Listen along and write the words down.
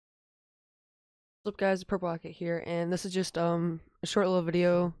What's up guys, PurpleWildcat here, and this is just a short little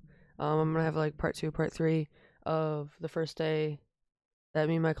video. I'm gonna have like part 2, part 3 of the first day that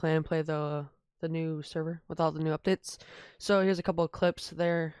me and my clan play the new server with all the new updates. So here's a couple of clips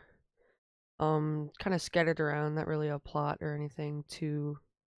there, kind of scattered around, not really a plot or anything to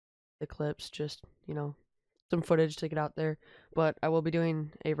the clips, just some footage to get out there. But I will be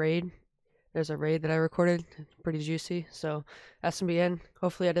doing a raid. There's a raid that I recorded, pretty juicy, so that's gonna be in.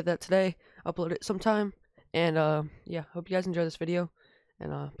 Hopefully I did that today, upload it sometime, and yeah, hope you guys enjoy this video,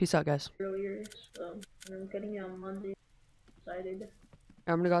 and peace out guys. Earlier, so I'm getting it on Monday. Excited.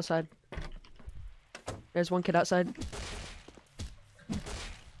 I'm gonna go outside. There's one kid outside.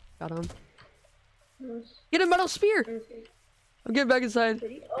 Got him. Yes. Get a metal spear! I'm getting back inside.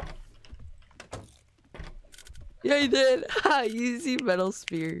 Oh. Yeah, he did! Ha! Easy metal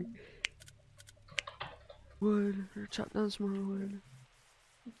spear. Wood, or chop down some more wood.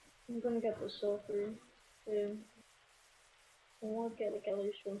 I'm gonna get the sulfur too. I want to get like at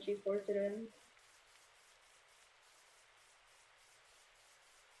least 1 C4 today.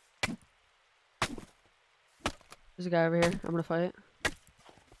 There's a guy over here. I'm gonna fight.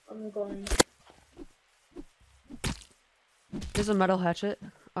 I'm going. There's a metal hatchet.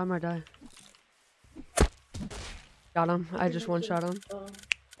 I might die. Got him. I just one-shot him. Oh,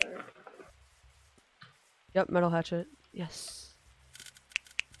 sorry. Yep, metal hatchet. Yes.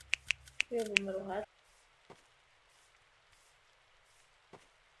 We have a metal hat.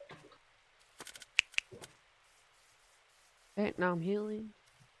 Okay, now I'm healing.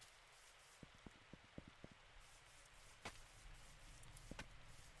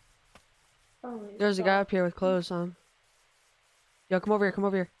 Oh, There's a guy up here with clothes on. Yo, come over here, come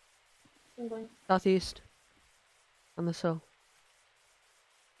over here. I'm going. Southeast. On this hill.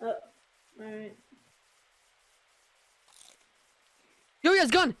 Oh, alright. Yo, he has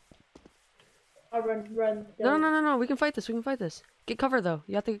a gun! I'll run. No, we can fight this, Get cover though,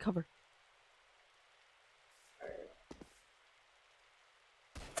 you have to get cover.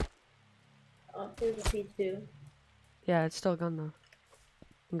 Oh, there's a P2. Yeah, it's still a gun though.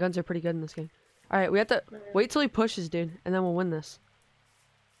 And guns are pretty good in this game. Alright, we have to wait till he pushes, dude, and then we'll win this.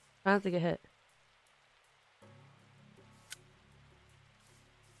 I have to get hit.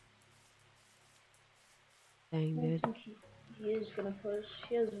 Dang, I dude. think he is gonna push.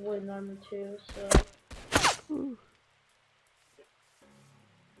 He has wooden armor too, so. Ooh.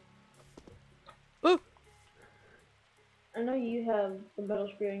 Ooh. I know you have the metal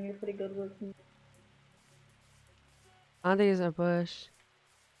spear and you're pretty good with. I don't think he's gonna push.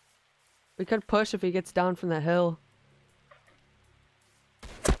 We could push if he gets down from that hill.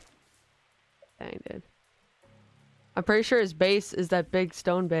 Dang, dude. I'm pretty sure his base is that big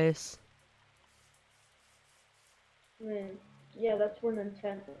stone base. Man, yeah, that's where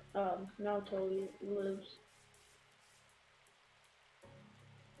Naruto lives.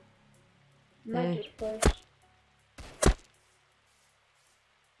 Might just push.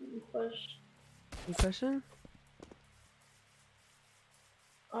 Push. You pushing?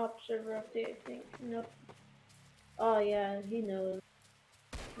 Server update, I think. Nope. Oh yeah, he knows.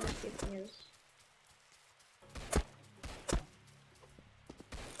 Yes.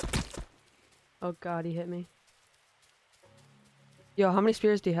 Oh god, he hit me. Yo, how many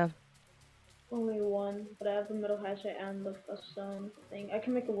spears do you have? Only one, but I have the metal hatchet and the stone thing. I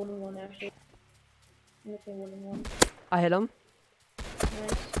can make a wooden one actually. I'm making a wooden one. I hit him.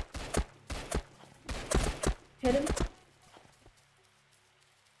 Nice. Hit him.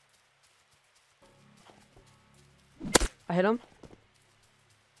 I hit him.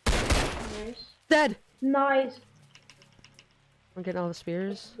 Nice. Dead! Nice. I'm getting all the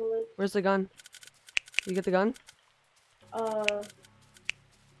spears. Where's the gun? You get the gun?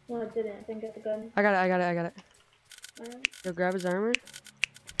 No, I didn't. I didn't get the gun. I got it. Alright. Yo, grab his armor.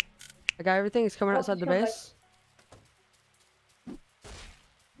 I got everything. He's coming outside the base.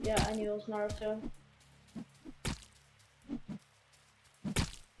 Yeah, I knew it was Naruto.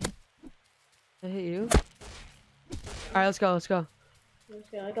 I hit you. Alright, let's go.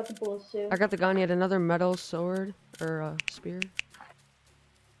 Yeah, I got the bullets too. I got the gun. He had another metal sword or spear.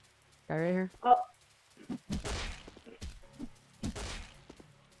 Guy right here. Oh.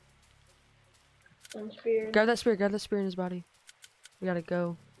 Some spears. Grab that spear in his body. We gotta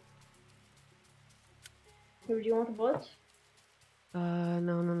go. Here, do you want the bullets?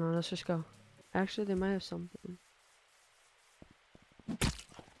 No, let's just go. Actually, they might have something.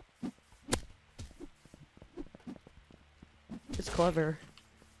 It's clever.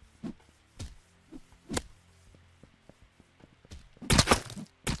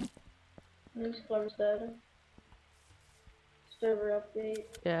 This clever's dead. server update.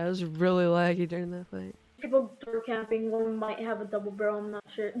 Yeah, it was really laggy during that fight. People door camping. One might have a double barrel. I'm not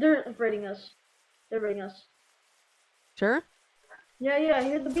sure. They're raiding us. They're raiding us. Sure? Yeah, I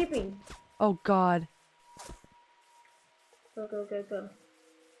hear the beeping. Oh god. Go.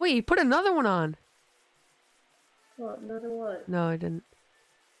 Wait, you put another one on. What? Another what? No, I didn't.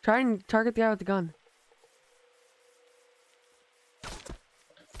 Try and target the guy with the gun.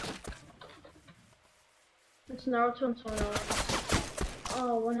 It's Naruto and someone else.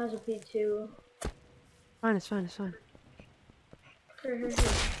 Oh, one has a P2. Fine, it's fine, it's fine. Here.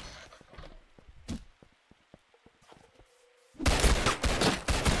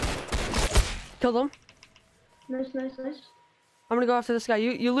 Killed him. Nice. I'm gonna go after this guy.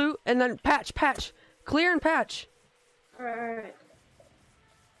 You loot and then patch. Clear and patch. Alright.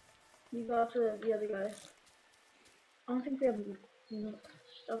 You go after the other guy. I don't think we have enough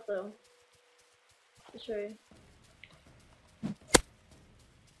stuff though. Let's show you.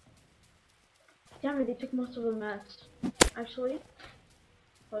 Damn it, they took most of the mats. Actually.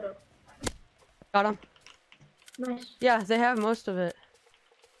 Hold up. Got him. Nice. Yeah, they have most of it.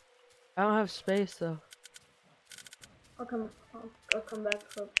 I don't have space though. I'll come back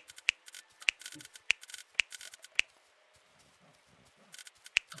up.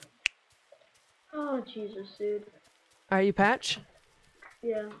 Oh Jesus, dude. Alright, you patch?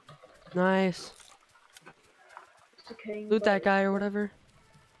 Yeah. Nice. It's okay. Loot that guy or whatever.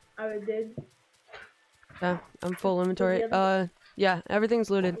 I already did. Yeah, I'm full inventory. Yeah, everything's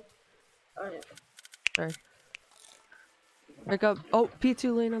looted. Oh yeah. Sorry. Pick up. Oh,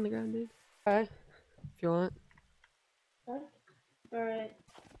 P2 laying on the ground, dude. Okay. If you want. Huh? Alright.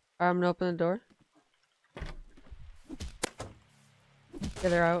 I'm gonna open the door.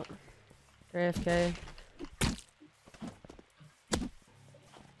 Get her out. They're AFK.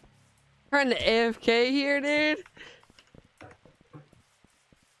 Trying to AFK here, dude.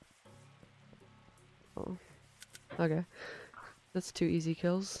 Oh. Okay. That's 2 easy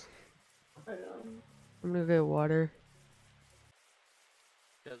kills. I know. I'm gonna get water.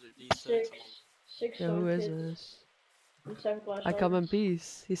 You guys are decent. Six Yeah, who is kids this? and 7 flashlights. I come in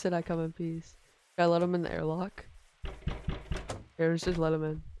peace. He said I come in peace. Should I let him in the airlock? Here, let's just let him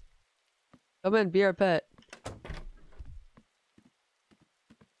in. Come in, be our pet.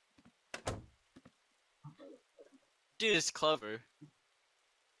 Dude is clever.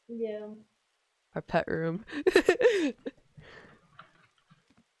 Yeah. Our pet room.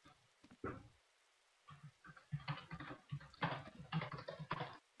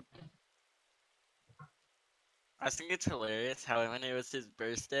 I think it's hilarious how when it was his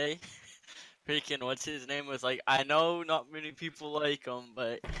birthday, freaking what's his name was like, I know not many people like him,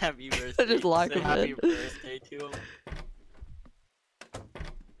 but happy birthday. Just lock Say him happy in. birthday to him.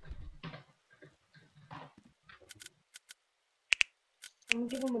 I'm gonna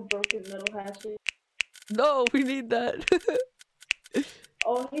give him a broken metal hatchet. No, we need that.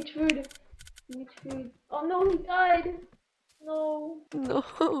 Oh, he needs food. He needs food. Oh no, he died. No, No.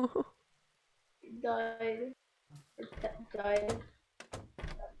 he died. Or died.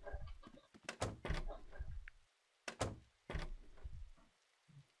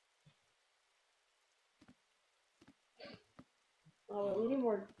 Oh, we need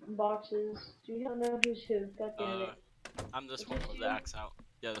more boxes. Do you know who's who? God damn it. I'm this Is one this with you? the axe out.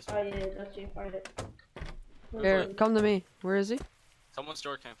 Yeah, this Oh one. yeah, that's you. Find it. Here, come to me. Where is he? Someone's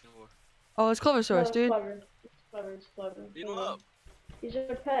door camping for. Oh, it's Clover Source, it's dude. clever. It's clever. Beat him up. He's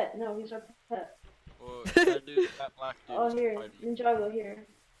our pet. No, he's our pet. Or that dude, that black dude. Oh, is here. fighting me. Ninjago, here.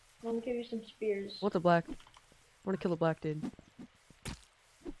 Let me give you some spears. What the black? I wanna kill the black dude.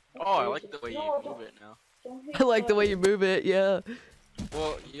 Oh, I like the way you No, move it now. don't hit I like the way fire. you move it, yeah.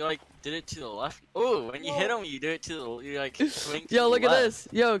 Well, you like did it to the left. Oh, when you hit No. him, you do it to the. You like swing. To Yo, the look at left. this.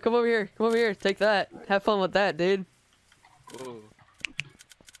 Yo, come over here. Come over here. Take that. Have fun with that, dude. Ooh.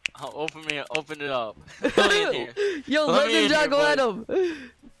 I'll open it up. Let me in here. Yo, Let let me in here, Ninjago at him.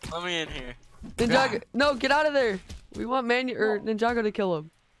 Let me in here. Ninjago, no, get out of there. We want Ninjago to kill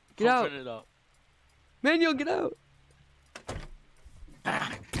him. Get Open out. it up. Manuel, get out.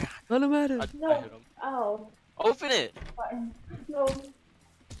 Let him at I him. hit No. him. Ow. Open it. Fine. No.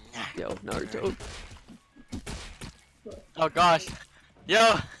 Yo, Naruto. Oh gosh.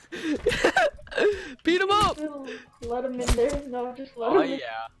 Yo. Beat him up. Let him in there. No, just let Oh him in.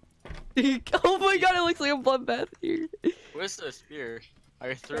 yeah. Oh my god, it looks like a bloodbath here. Where's the spear?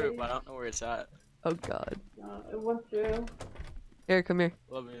 I threw it, but I don't know where it's at. Oh god. It went through. Here, come here.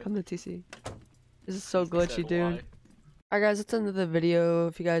 Let me in. Come to TC. This is so He glitchy, said dude. why. Alright guys, that's the end of the video.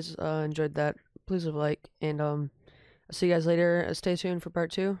 If you guys enjoyed that, please leave a like, and I'll see you guys later. Stay tuned for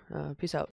part 2. Peace out.